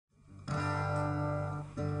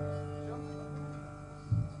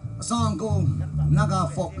A song called Naga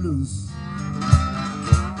Folk Blues.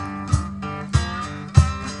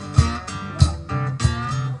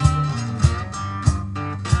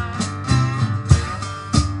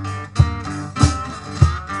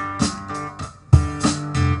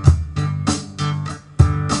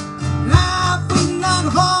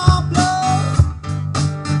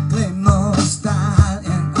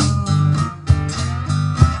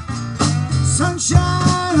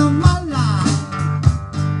 Sunshine of my life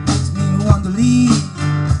makes me want to leave.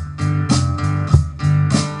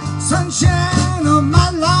 Sunshine of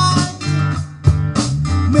my life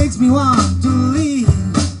makes me want to leave.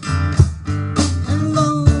 And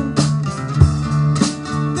alone,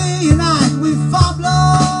 day and night we fall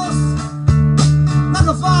blows, like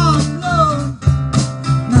a fall blow,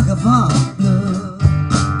 like a fall blow.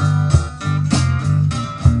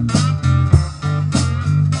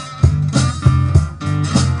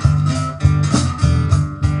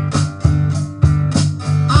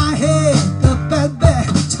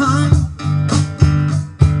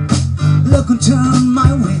 Turn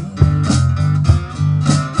my way.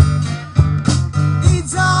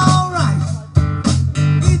 It's alright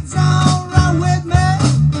with me.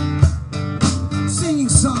 Singing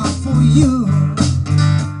song for you.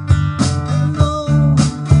 Hello,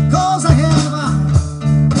 'cause I have a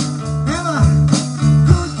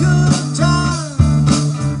good time.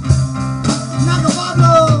 Naga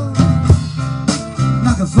Pablo,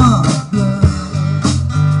 Naga Pablo.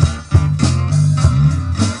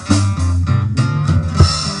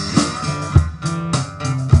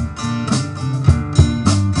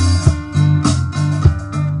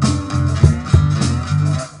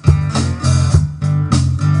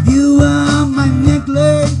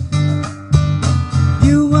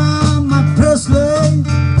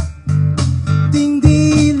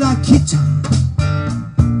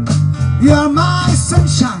 You are my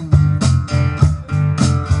sunshine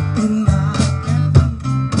in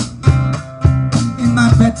my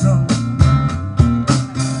bedroom.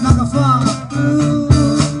 Naga Pablo,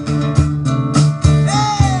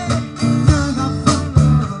 hey, Naga Pablo.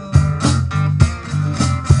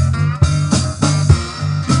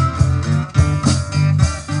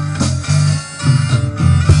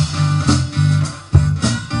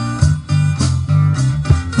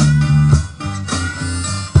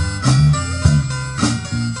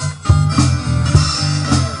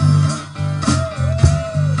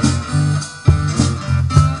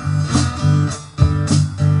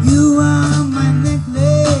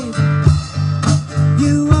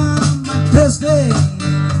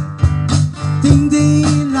 Ding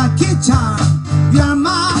ding la guitar, you are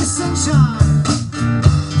my sunshine.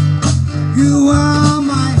 You are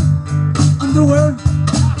my underwear.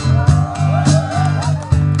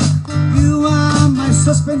 You are my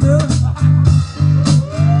suspender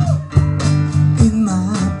in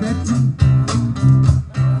my bedroom.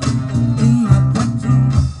 In my bedroom.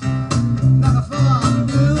 Naga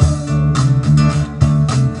Pablo,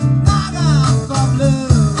 Naga Pablo.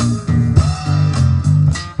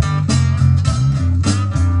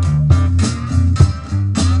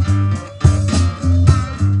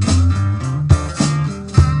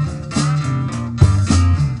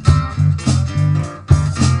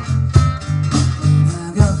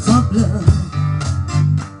 Naga Pablo,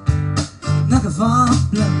 Naga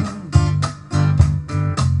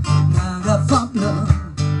Pablo,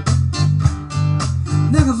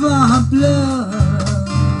 Naga Pablo.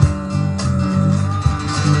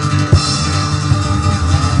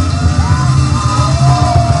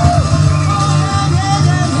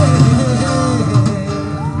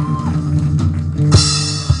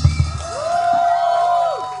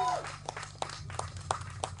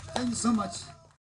 Thank you so much.